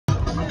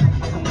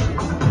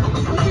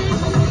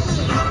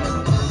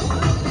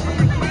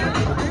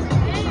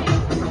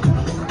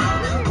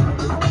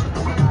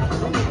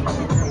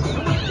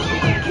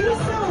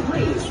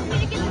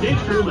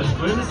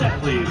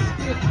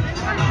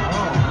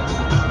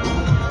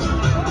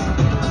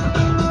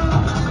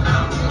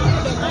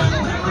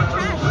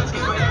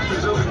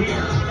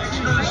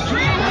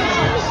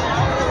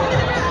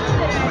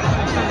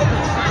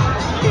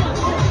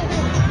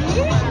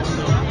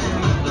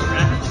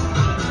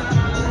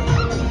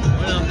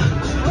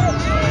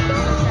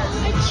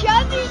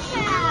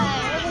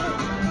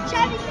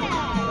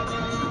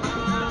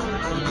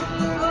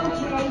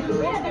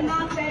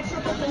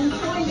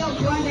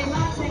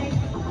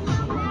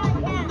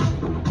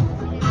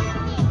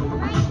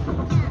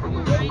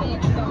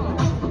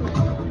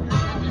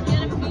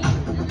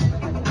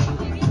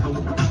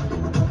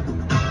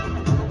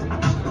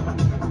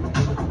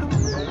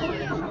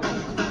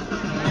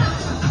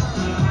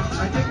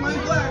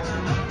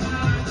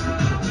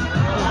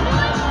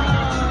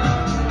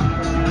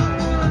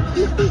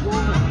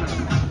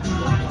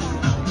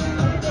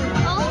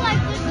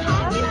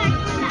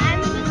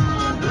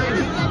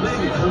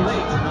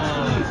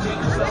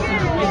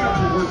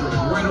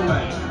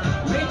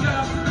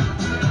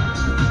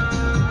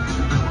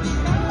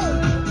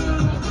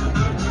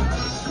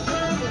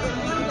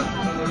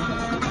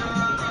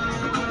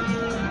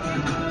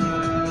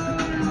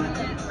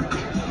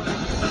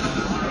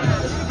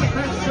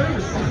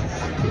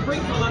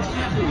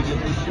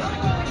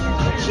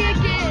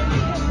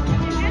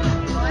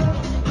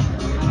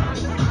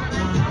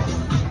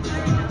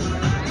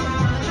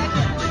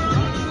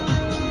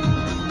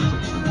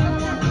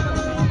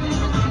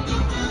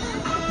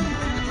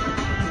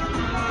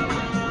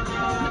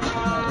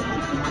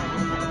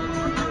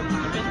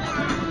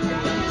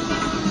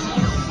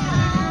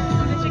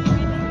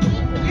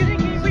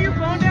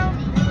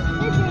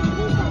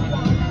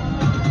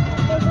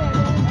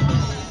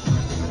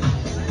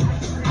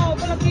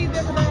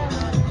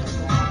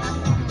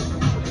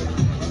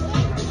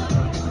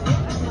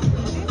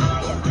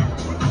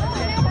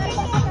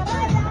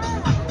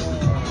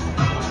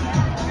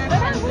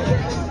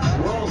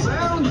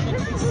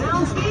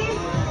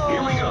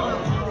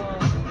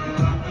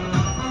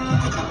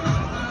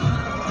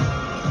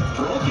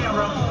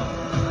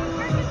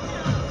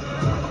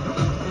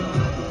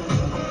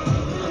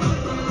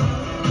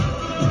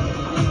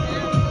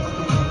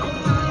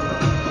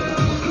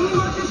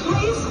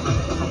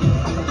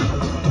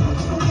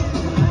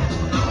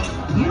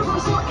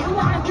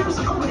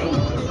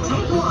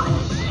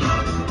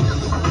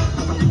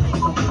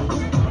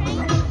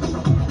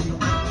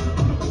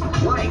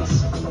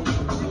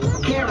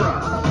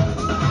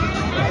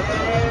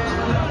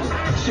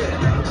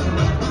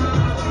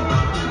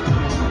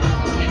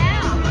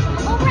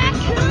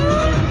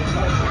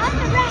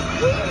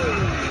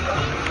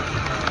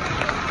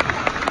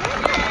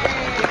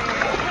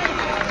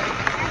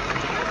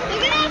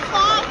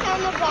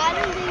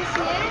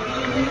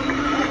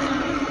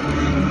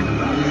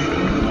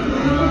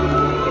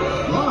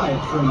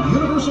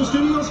Universal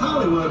Studios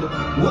Hollywood,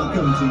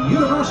 welcome to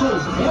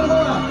Universal's Animal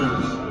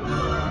Actors.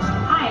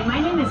 Hi, my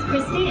name is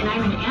Christy, and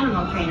I'm an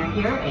animal trainer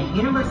here at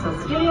Universal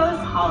Studios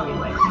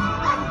Hollywood.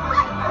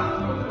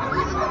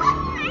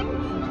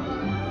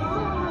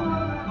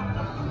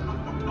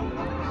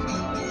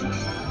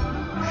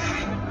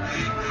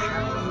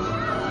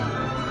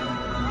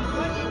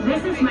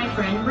 This is my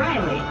friend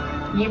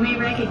Riley. You may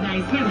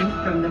recognize him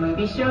from the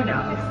movie Show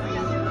Dogs.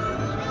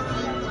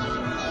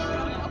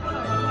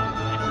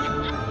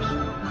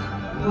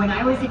 When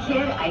I was a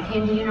kid, I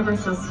came to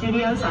Universal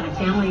Studios on a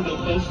family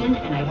vacation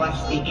and I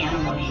watched the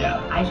animal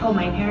show. I told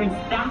my parents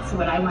that's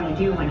what I want to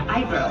do when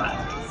I grow up.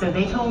 So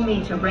they told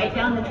me to write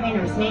down the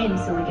trainer's name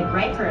so we could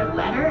write her a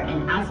letter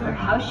and ask her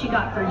how she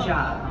got her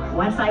job.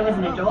 Once I was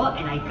an adult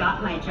and I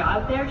got my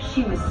job there,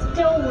 she was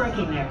still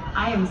working there.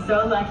 I am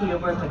so lucky to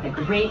work with a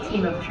great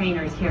team of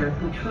trainers here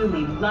who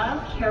truly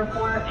love, care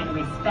for, and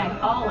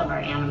respect all of our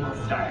animal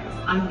stars.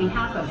 On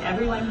behalf of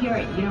everyone here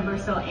at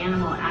Universal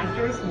Animal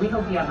Actors, we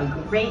hope you have a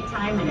great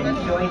time and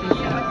enjoy the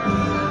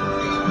show.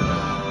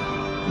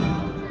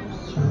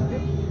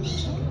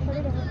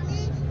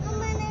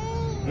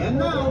 And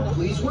now,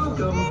 please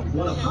welcome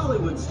one of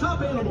Hollywood's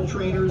top animal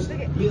trainers,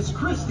 Miss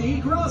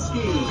Christy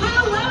Grosky.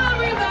 Hello,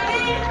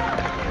 everybody!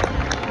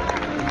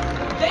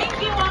 Thank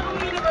you, welcome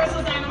to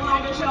Universal's Animal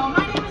Actor Show.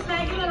 My name is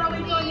Megan, and I'll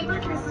be filling in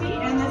for Christy,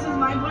 and this is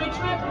my boy,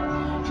 Trip.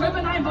 Trip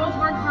and I both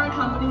work for a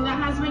company that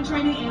has been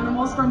training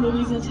animals for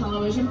movies and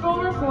television for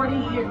over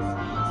 40 years.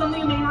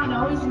 Something you may not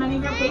know is many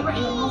of your favorite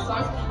animal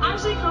stars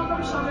actually come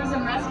from shelters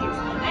and rescues.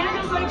 And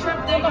just like Trip,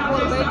 they got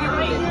their start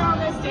right here on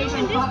this stage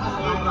in front of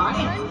a live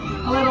audience.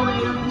 A little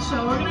later in the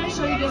show, we're going to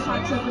show you just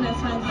how Trip and his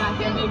friends got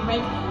their big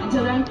break.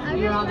 Until then,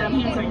 you're all done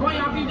here, so boy,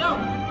 off you go.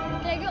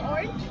 Can I get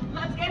orange?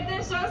 Let's get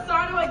this show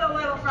started with a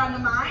little friend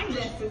of mine.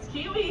 This is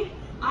Kiwi.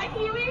 Hi,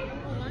 Kiwi.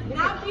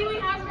 Now, Kiwi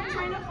has been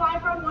trained to fly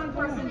from one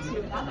person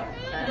to another.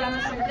 To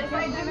demonstrate this,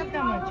 I do need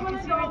one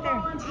to go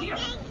volunteer.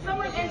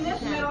 Somewhere in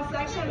this middle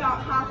section,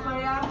 about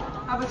halfway up,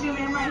 how about you,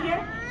 ma'am, right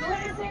here? Go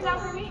ahead and stand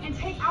out for me and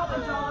take out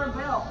a dollar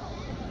bill.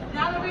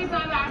 Now, the reason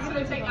I've asked her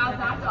to take out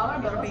that dollar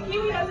bill is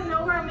Kiwi doesn't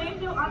know her and may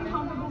feel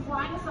uncomfortable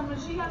flying with someone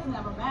she has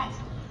never met.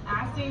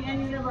 As seen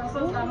in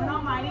Universal's Seven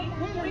Almighty,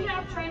 we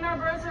have trained our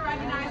birds to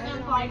recognize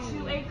and fly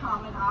to a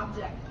common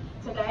object.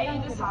 Today,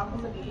 it just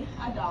happens to be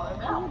a dollar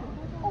bill.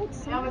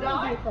 You have a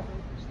dollar?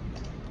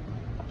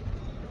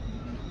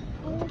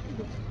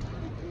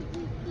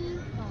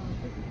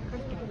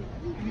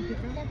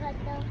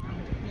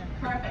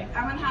 Perfect.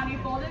 I'm going to have you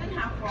fold it in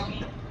half for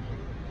me.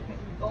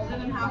 Fold it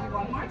in half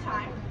one more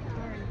time.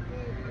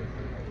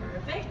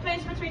 Perfect.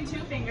 Pinch between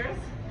two fingers.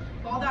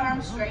 Fold that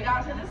arm straight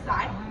out to the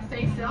side.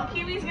 Stay still.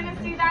 Kiwi's going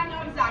to see that and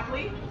know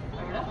exactly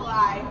where to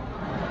fly.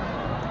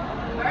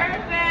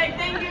 Perfect.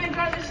 Thank you.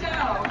 Enjoy the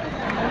show.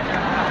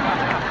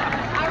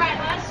 All right,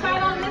 let's try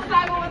it on this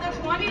side one with a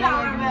 $20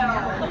 bill.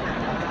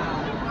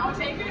 No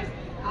takers?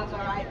 That's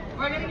all right.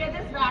 We're going to get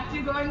this back to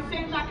you. Go ahead and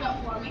stand back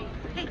up for me.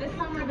 This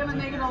time we're going to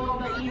make it a little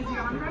bit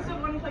easier on her, so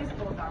we're going to place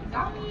both arms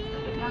out.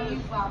 Now you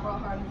flap real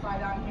hard and fly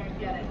down here and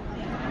get it.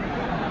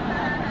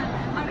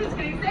 I'm just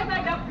kidding. Stand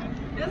back up.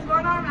 Just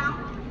one arm out.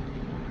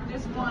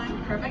 Just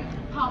one. Perfect.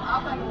 Palm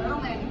up like a little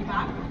landing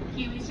pad.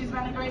 Kiwi, she's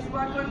been a great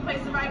sport. Go ahead and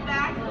place it right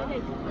back.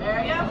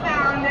 There you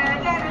found it.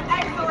 And an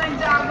excellent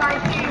job by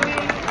Kiwi.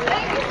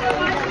 Thank you so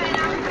much,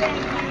 ma'am. Thank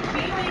you,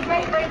 Kiwi.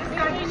 Great way to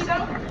start the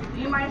show.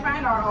 You, my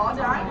friend, are all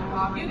done.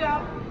 Off you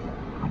go.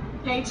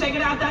 Okay, check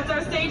it out. That's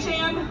our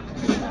stagehand.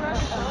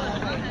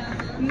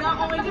 Not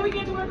only do we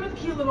get to work with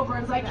cute little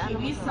birds like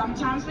Kiwi,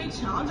 sometimes we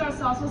challenge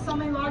ourselves with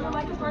something larger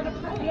like a bird of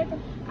prey.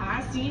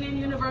 As seen in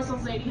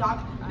Universal's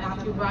Ladyhawk,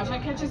 Matthew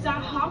Broderick catches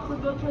that hawk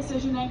with both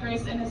precision and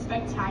grace in a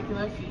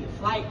spectacular feat of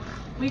flight.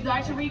 We'd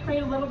like to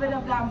recreate a little bit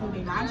of that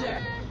movie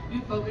magic.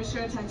 You focus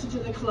your attention to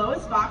the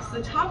closed box,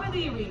 the top of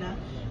the arena,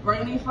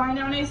 where you find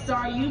out a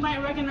star you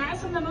might recognize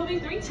from the movie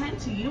 3:10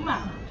 to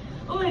Yuma.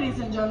 Ladies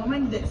and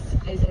gentlemen, this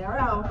is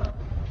Arrow.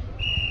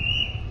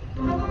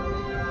 And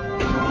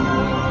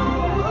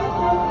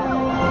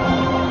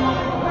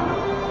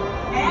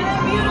a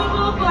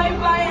beautiful flight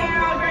by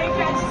Arrow. Great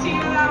catch,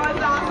 Tina. That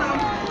was awesome.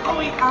 Oh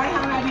wait, I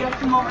have an idea.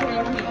 Come over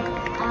here with me.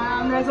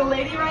 There's a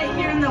lady right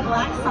here in the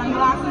black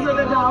sunglasses with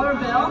a dollar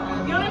bill.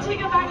 You want to take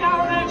it back out?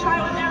 We're going to try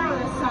it with Arrow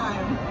this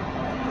time.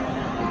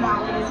 No,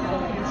 we're just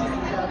kidding. It's just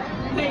a joke.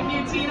 Thank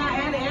you, Tina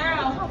and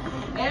Arrow.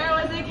 Arrow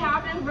is a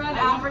captain-bred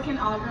African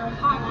auger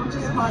hawk, which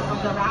is part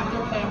of the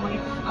raptor family,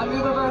 a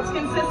group of birds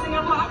consisting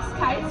of hawks,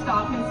 kites,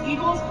 falcons,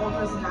 eagles,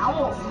 vultures, and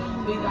owls.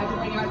 We'd like to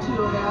bring out two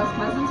of Arrow's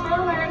cousins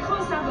for a very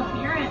close-up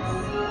appearance.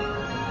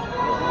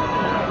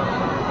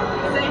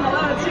 Say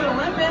hello to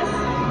Olympus,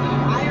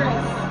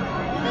 Iris,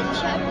 The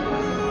chubby.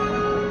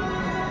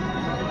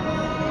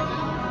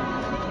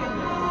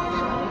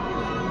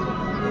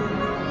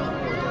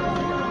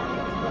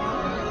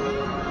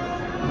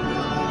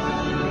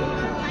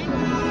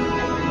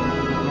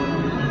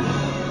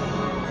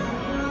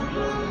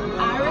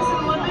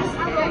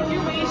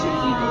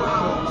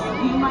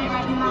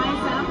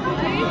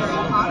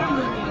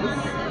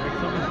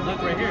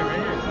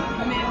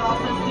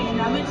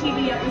 TV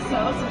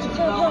shows such as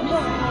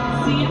Development,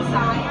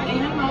 CSI,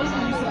 and most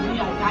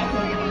recently a Geico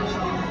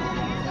commercial.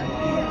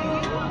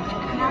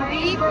 Now,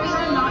 these birds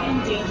are not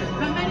endangered,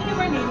 but many of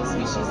our native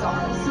species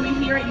are. So we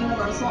here at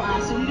Universal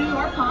ask you to do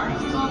our part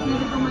to help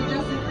beautiful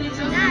majestic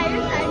creatures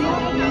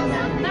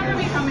never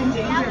become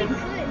endangered.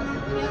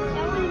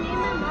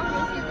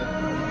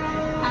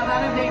 How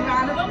about a big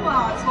round of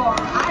applause for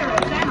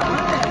Iris and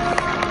Olympus?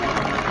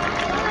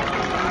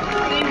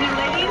 Thank you,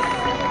 ladies.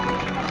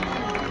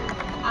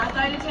 I'd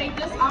like to take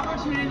this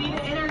opportunity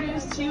to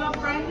introduce to you a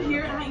friend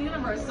here at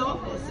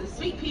Universal. This is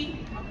Sweet Pea.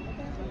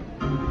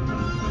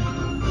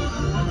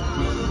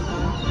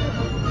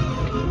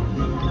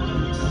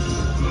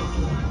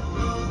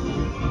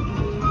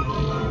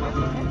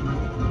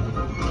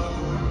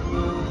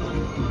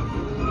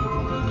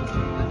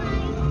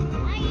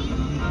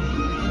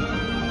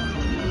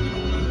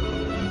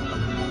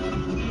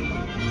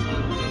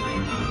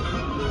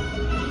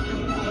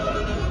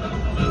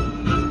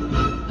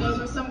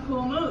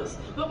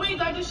 But we'd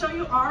like to show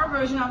you our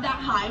version of that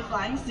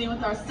high-flying scene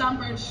with our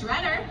sunbird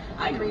Shredder,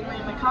 a green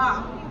winged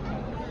macaw.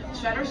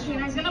 Shredder's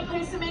trainer is going to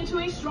place him into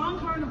a strong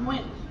current of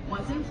wind.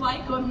 Once in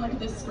flight, go ahead and look at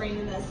this screen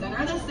in the center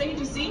of the stage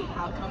to see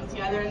how it comes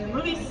together in the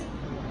movies.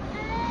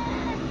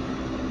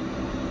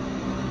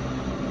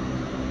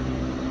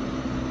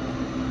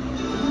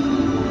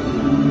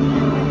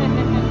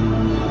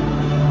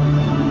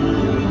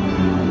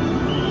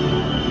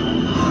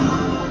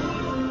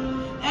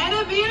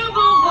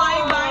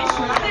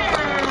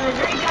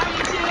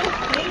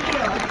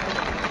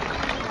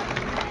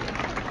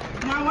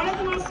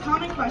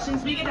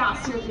 Questions we get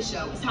asked here at the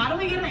show is how do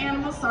we get an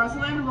animal stars to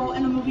land a role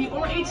in a movie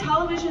or a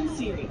television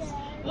series?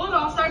 Well, it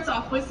all starts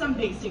off with some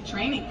basic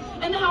training.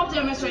 And to help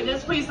demonstrate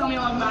this, please tell me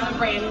all about a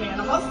brand new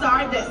animal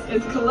star. This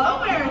is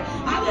Clover.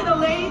 How did the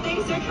lady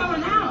thinks you're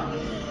coming out?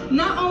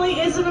 Not only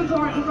is it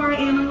important for our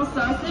animal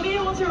stars to be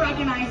able to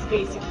recognize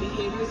basic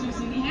behaviors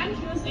using hand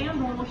cues and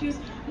verbal cues,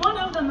 one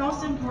of the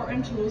most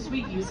important tools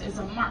we use is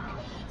a mark.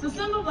 It's a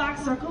simple black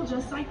circle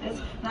just like this,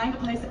 and I can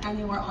place it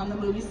anywhere on the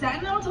movie set,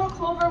 and it'll tell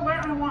Clover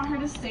where I want her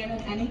to stand in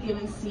any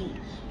given scene.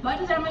 But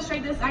to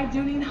demonstrate this, I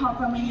do need help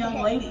from a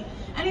young lady.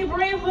 Any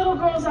brave little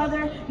girls out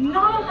there,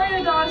 not afraid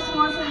of dogs, who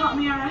wants to help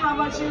me out? How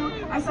about you?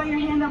 I saw your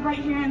hand up right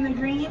here in the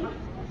green.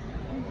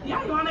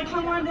 Yeah, you want to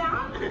come on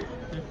down?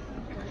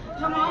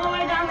 Come all the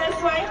way down this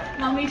way,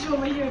 and I'll meet you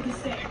over here at the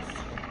stairs.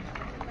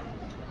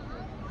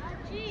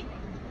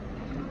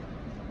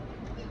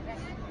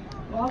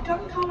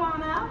 Welcome, come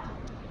on up.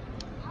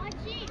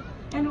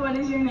 And what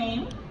is your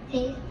name?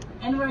 Faith.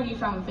 And where are you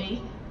from, Faith?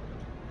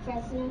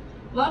 Fresno.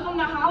 Welcome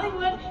to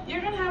Hollywood.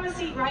 You're going to have a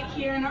seat right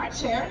here in our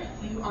chair.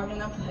 You are going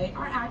to play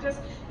our actress.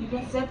 You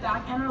can sit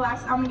back and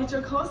relax. I'm going to get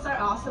your co-star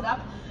all set up.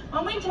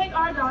 When we take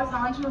our dogs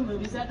onto a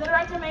movie set, the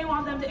director may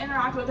want them to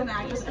interact with an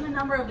actress in a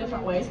number of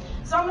different ways.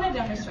 So I'm going to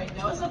demonstrate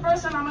those. So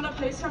first one, I'm going to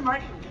place her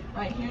mark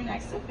right here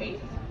next to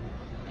Faith.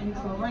 And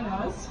Clover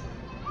knows.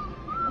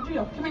 Where'd you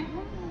go? Come here.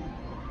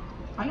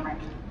 On your mark.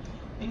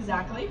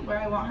 Exactly where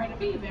I want her to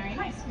be. Very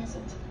nice. Can you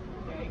sit?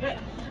 Very good.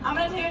 I'm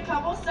going to take a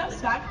couple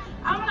steps back.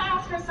 I'm going to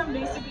ask her some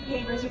basic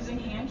behaviors using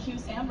hand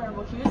cues and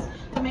verbal cues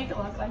to make it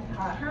look like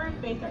her and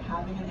Faith are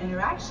having an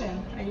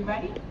interaction. Are you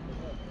ready?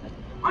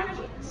 On your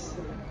feet.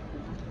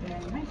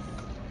 Very nice.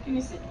 Can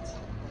you sit?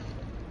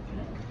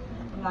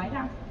 Good. Lie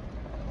down.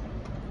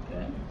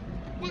 Good.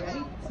 You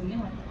ready? It's a new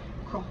one.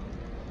 Crawl.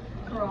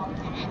 Crawl.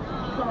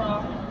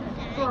 Crawl.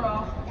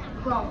 Crawl.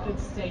 Crawl. Good.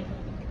 Stay.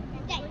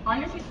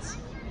 On your feet.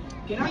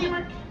 Get on your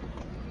mark.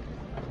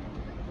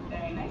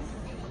 Very nice.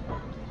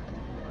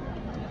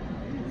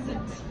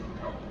 Sit.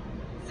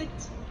 Sit.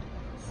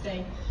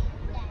 Stay.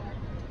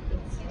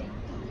 Good.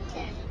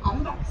 Stay. On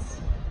the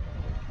box.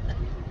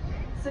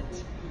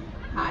 Sit.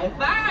 High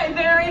five.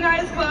 Very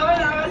nice, Chloe.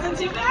 That wasn't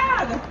too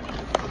bad.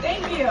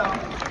 Thank you.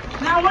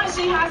 Now, once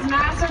she has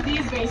mastered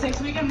these basics,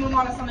 we can move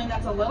on to something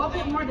that's a little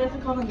bit more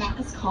difficult, and that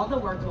is called the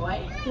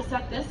workaway. To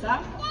set this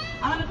up,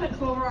 I'm going to put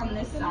Clover on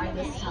this side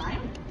this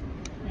time.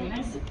 Very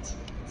nice. Sit.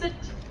 Sit.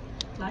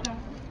 Lie down.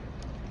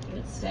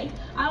 Good. Stay.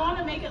 I want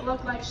to make it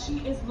look like she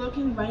is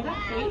looking right at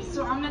Faith,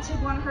 so I'm going to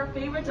take one of her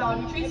favorite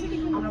doggy treats.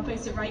 I'm going to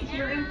place it right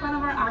here in front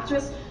of our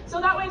actress, so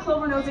that way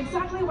Clover knows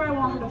exactly where I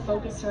want her to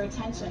focus her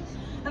attention.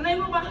 And then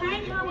move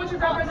behind her, which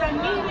would represent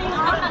me being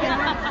on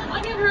camera.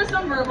 I'll give her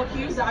some verbal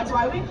cues. That's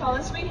why we call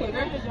this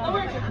behavior the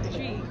work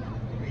treat.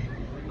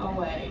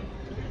 Away.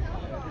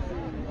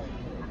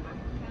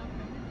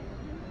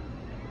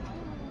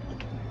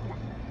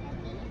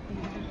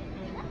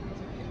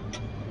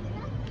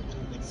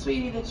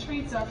 Sweetie, the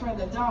treats are for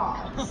the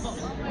dogs.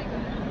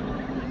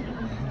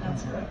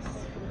 That's gross.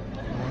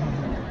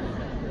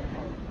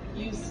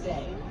 You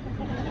stay.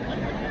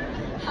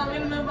 I'm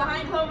going to move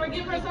behind Clover,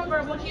 give her some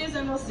verbal cues,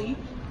 and we'll see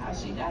how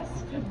she does.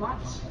 Good,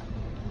 watch.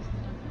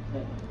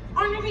 Good.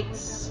 On your feet.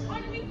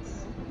 On your feet.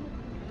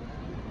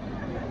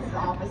 That's the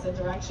opposite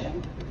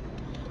direction.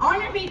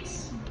 On your feet.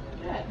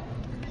 Good.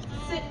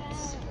 Sit.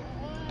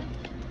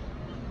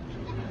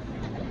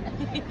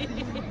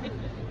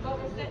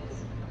 Clover, sit.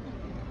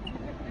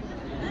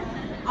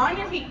 On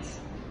your feet.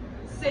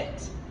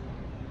 Sit.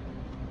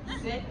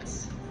 Sit,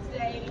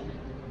 stay,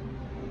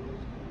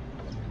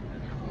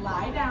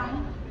 lie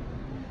down,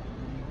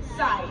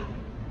 side,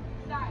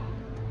 side.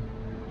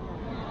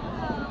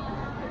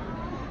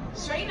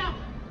 Straighten up,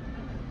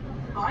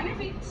 on your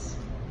feet,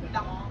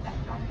 back, back,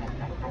 back, back,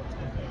 back, back.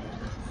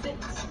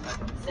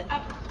 Sit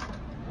up.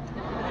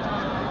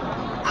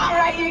 All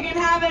right, you can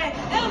have it.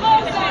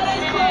 Elbows down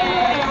as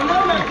clear. No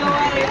work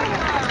away.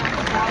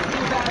 Not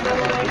too bad,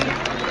 little lady.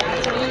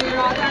 You're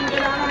all done.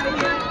 Get on out of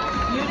here.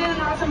 You did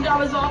an awesome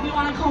job as well. If you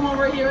want to come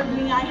over here with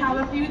me, I have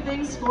a few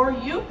things for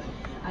you.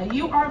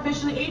 You are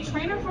officially a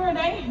trainer for a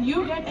day.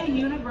 You get a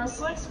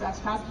Universal Express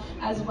Pass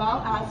as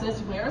well as this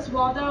Where's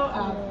Waldo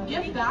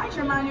gift bag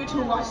to remind you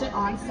to watch it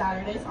on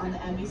Saturdays on the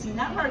NBC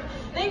Network.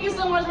 Thank you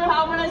so much for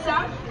helping us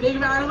out. Big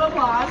round of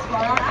applause for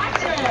our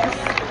actress.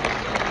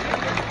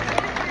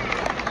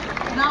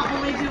 Not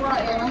only do our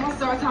animal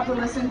stars have to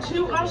listen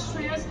to us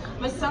trainers,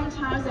 but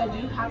sometimes I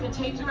do have to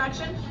take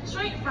direction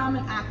straight from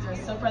an actor.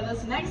 So for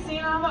this next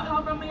scene, I'm about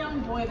helping a young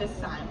boy this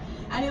time.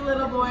 Any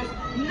little boys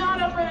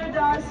not afraid of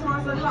dogs who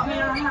wants to help me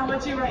out? How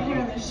about you right here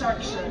in this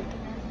shark shirt?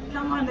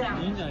 Come on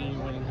down.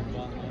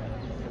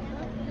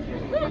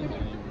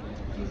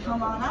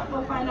 Come on up.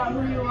 We'll find out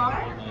who you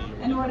are.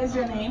 And what is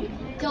your name?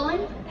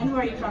 Dylan. And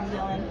where are you from,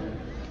 Dylan?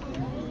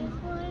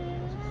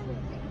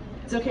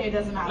 It's okay, it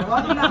doesn't matter.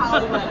 Welcome to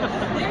Hollywood.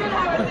 You're going to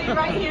have a seat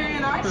right here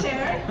in our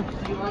chair.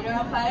 You are going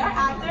to play our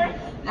actor.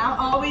 Now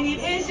all we need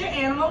is your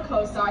animal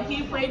co-star.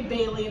 He played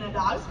Bailey in A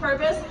Dog's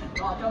Purpose.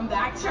 Welcome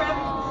back, Trip.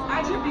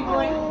 Hi, Trippy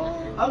boy.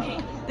 Okay,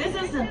 this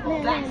is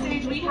simple.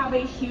 Backstage, we have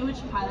a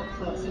huge pile of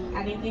clothes with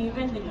anything you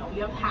can think of.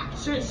 We have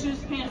hats, shirts, shoes,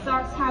 pants,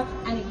 socks, hats,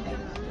 anything.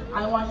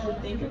 I want you to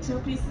think of 2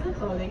 pieces of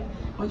clothing.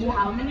 When you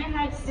have them in your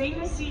head, stay in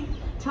your seat,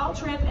 tell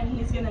Trip, and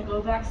he's going to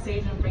go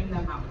backstage and bring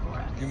them out for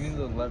us. Give me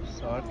the left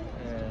sock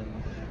and...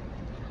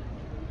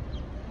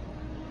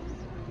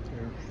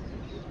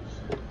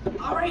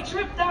 All right,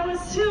 Trip, that was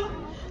 2.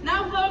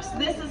 Now, folks,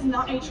 this is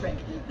not a trick.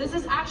 This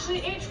is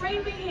actually a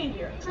trained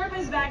behavior. Trip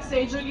is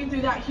backstage looking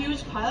through that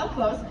huge pile of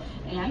clothes,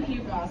 and he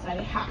brought out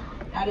a hat.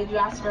 Now, did you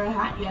ask for a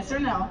hat, yes or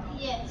no?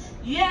 Yes.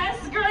 Yes,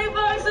 great,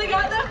 folks, we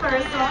got the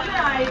first one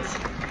right.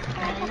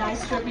 Very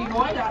nice, Trippy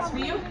boy, that's for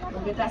you.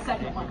 We'll get that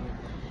second one.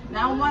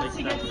 Now, once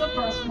he gets the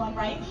first one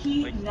right,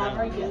 he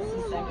never gets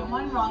the second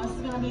one wrong. This is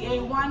going to be a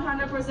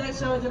 100%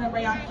 show. He's going to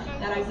bring out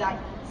that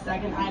exact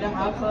second item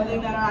of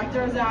clothing that our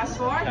actor has asked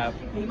for. Yep.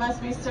 He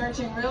must be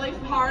searching really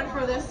hard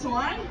for this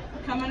one.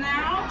 Coming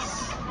out.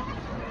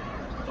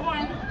 Go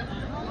on.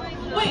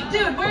 Wait,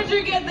 dude, where'd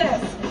you get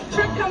this?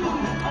 Trip, come on.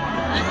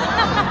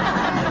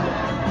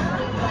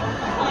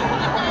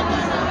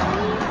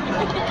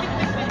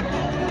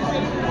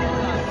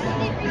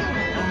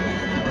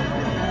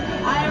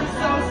 I am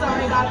so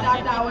sorry about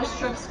that. That was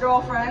Trip's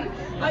girlfriend.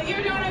 But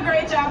you're doing a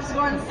great job, so go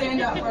ahead and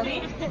stand up for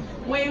me.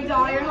 Wave to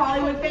all your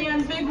Hollywood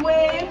fans. Big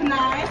wave.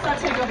 Nice. I'll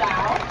take a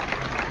bow.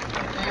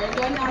 Very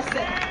good. Now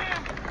sit.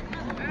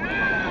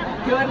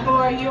 Good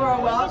boy. You are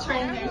well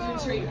trained. There's your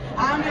treat.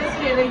 I'm just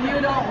kidding. You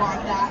don't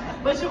want that.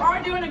 But you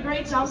are doing a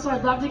great job, so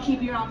I'd love to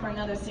keep you on for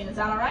another scene. Is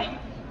that all right?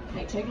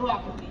 Okay, take a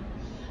walk with me.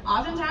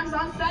 Oftentimes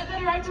on set, the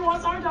director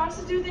wants our dogs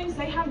to do things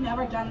they have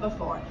never done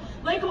before.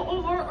 Like go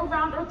over,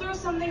 around, or through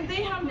something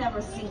they have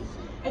never seen.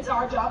 It's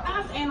our job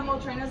as animal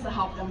trainers to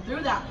help them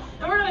through that.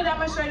 And we're going to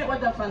demonstrate it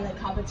with a friendly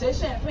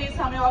competition. Please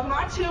help me welcome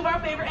our 2 of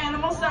our favorite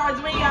animal stars.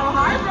 We have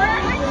Harper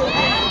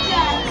and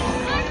Jess.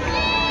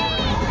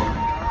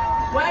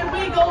 When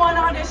we go on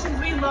auditions,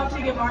 we love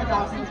to give our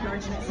dogs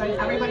encouragement. So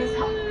everybody's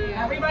help.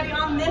 Everybody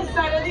on this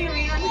side of the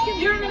arena,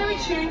 you're going to be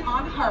cheering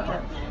on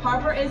Harper.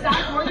 Harper is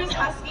that gorgeous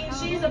husky, and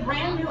she's a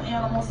brand new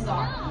animal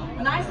star.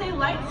 When I say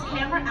lights,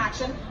 camera,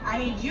 action, I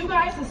need you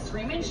guys to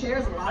scream and cheer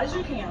as loud as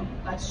you can.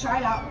 Let's try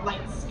it out.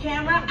 Lights,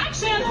 camera,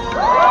 action!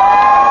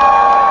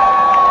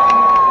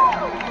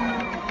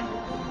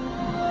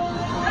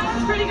 That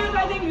was pretty good,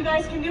 but I think you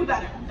guys can do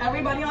better.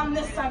 Everybody on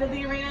this side of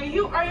the arena,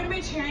 you are going to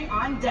be cheering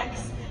on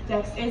Dex.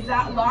 Dex is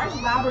that large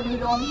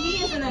Labradoodle, and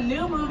he is in the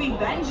new movie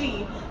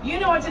Benji. You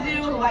know what to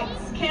do.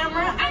 Lights,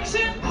 camera,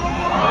 action!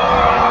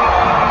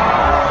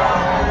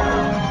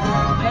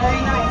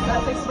 Very nice.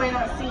 Let's explain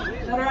our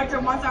scene. The director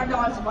wants our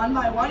dogs one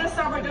by one to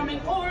start by jumping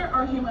over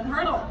our human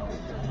hurdle.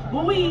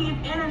 Weave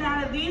in and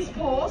out of these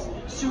poles,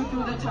 shoot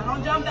through the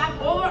tunnel, jump back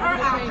over our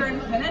actor,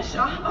 and finish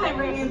off by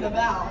ringing the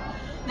bell.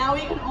 Now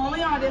we can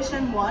only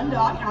audition 1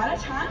 dog at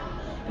a time,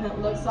 and it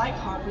looks like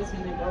Harper's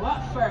going to go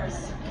up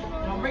first.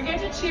 Don't forget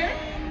to cheer.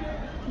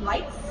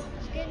 Lights,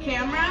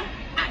 camera,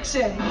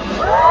 action. There we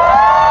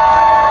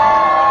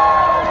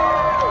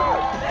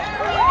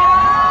go.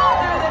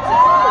 Through the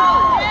tunnel.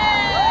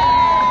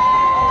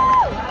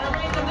 Gotta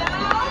ring the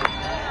bell.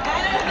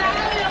 And a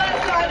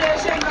fabulous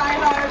audition by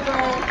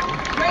Harper.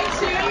 Great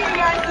cheering. You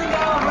guys can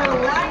go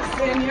relax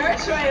in your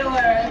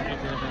trailer.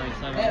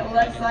 It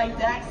looks like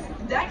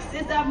Dex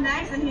is up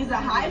next, and he's a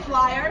high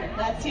flyer.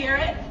 Let's hear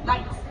it.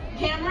 Lights,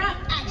 camera,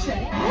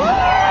 action.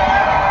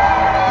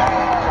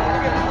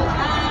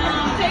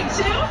 Take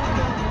 2. All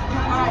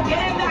right, get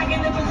him back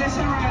into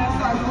position. We're going to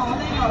start the whole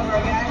thing over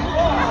again.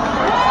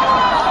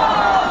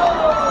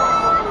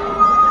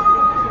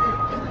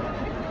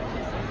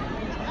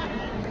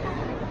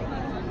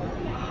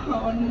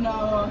 Oh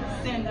no,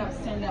 stand up,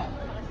 stand up.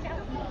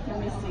 Let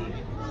me see.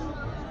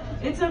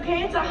 It's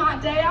okay, it's a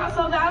hot day out,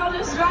 so that'll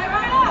just dry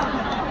right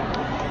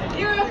up.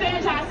 You're a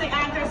fantastic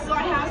actor, so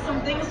I have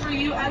some things for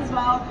you as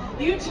well.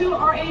 You too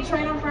are a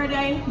trainer for a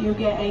day. You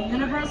get a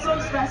Universal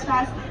Express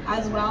Pass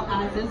as well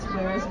as this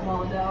Where's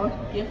Waldo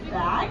gift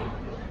bag.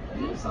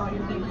 Oops, all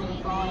your things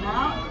are falling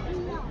out.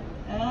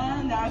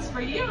 And that's for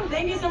you.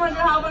 Thank you so much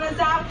for helping us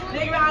out.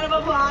 Big round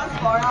of applause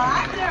for our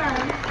actor.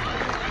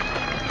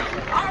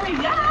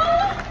 Ariel?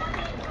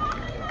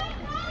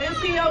 Is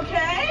he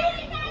okay?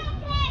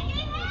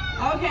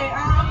 Okay,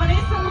 I'm gonna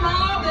need some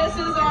help. This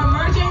is our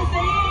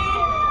emergency.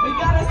 We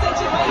got a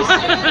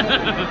situation.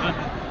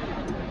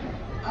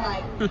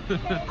 Alright,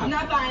 I'm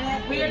not buying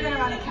it. We are gonna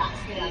run a CAT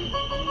scan.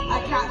 A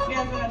CAT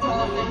scan's gonna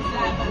tell us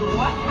exactly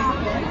what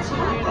happened here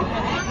today.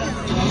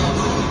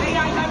 Hey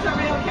guys, that's a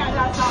real cat,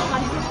 that's not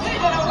funny. Hey,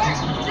 did it work?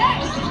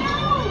 Dex!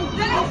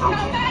 Dex,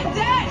 come back,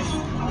 Dex!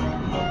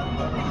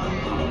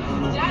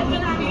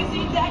 Jasmine, have you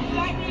seen Dex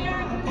back here?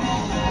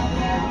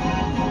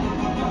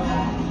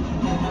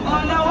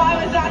 Oh no, why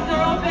was that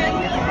door open?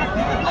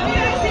 Have you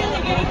guys seen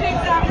the guinea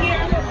pigs out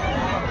here?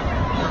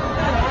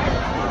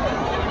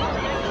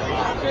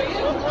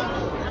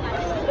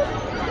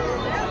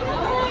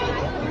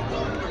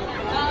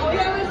 We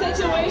have a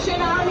situation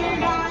out here,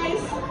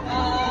 guys.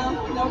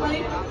 Nobody?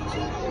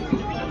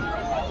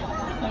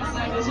 Looks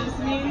like it's just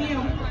me and you.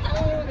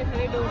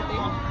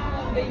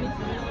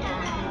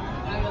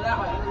 I'll go that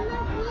way.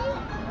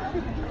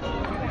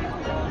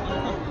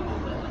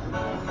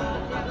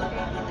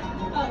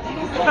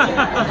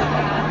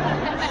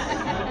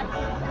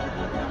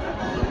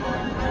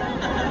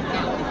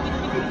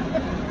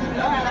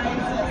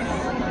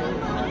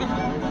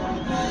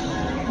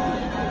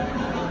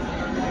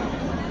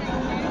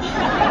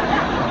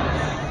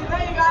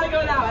 Go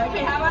that way.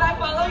 Okay, how about I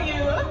follow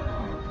you?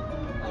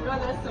 I'll go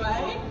this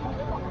way.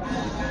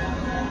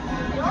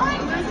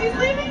 Alright, Lucy's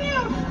leaving you.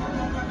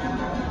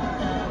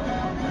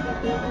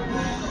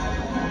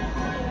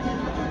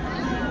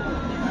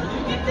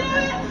 You can do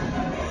it.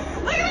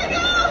 Look at her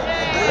go!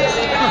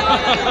 Lucy goes!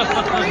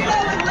 Marina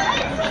with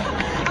legs.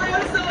 I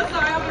am so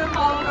sorry. I'm going to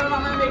follow her.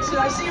 I'm going to make sure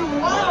that she...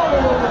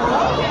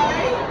 Whoa!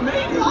 Okay.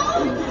 Maybe.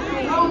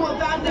 Oh,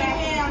 about that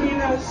ham, you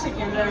know,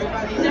 chicken,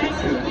 everybody.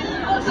 Jackson,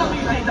 I'll be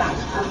right back.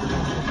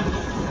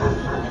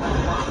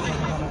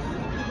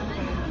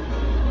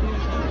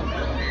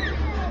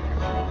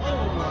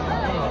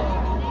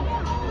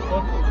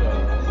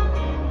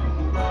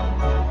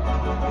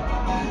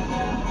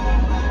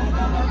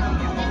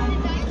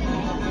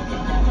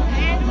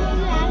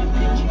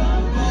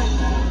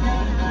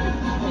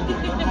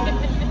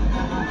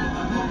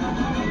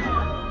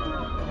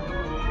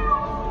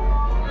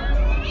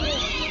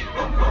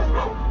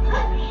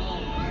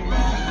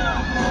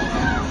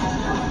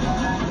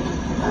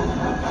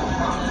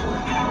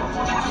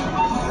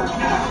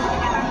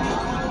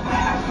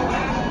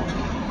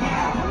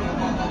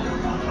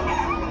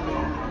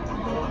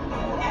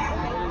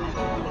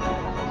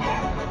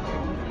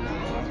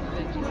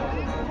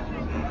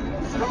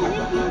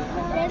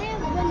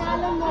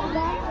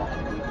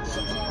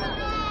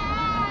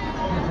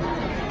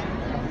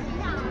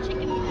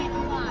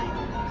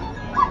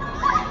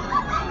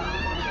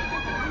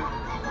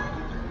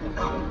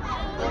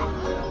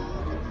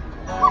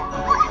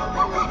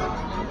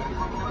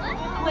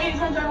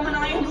 Ladies and gentlemen,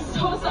 I am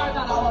so sorry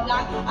about all of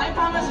that. I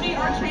promise we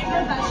are trained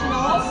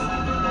professionals.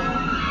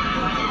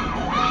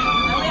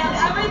 And we have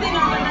everything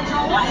under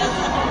control. What is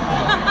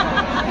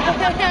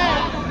okay,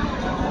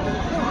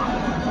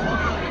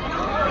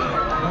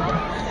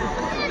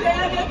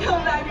 I'm gonna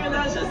come back here.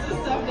 That's just a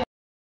second.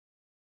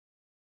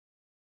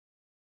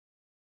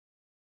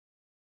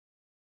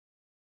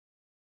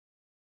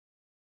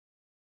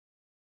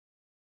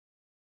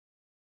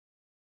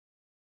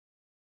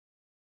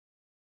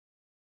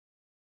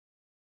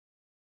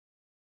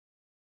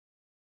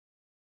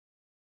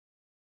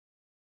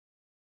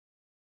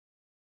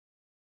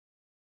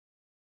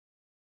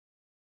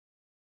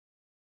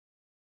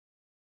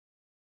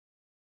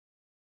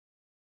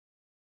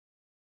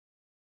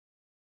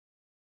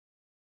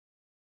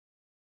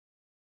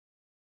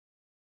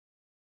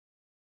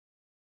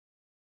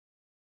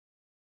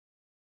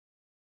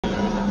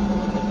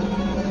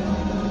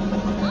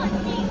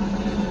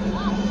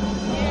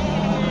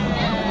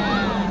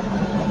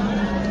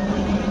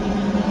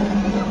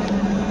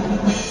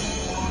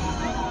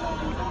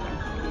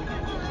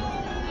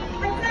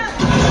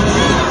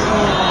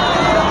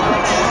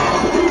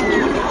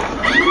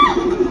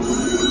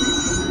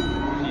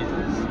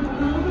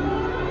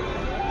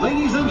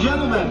 Ladies and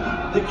gentlemen,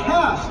 the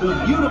cast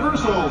of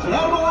Universal's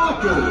Animal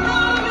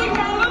Actors.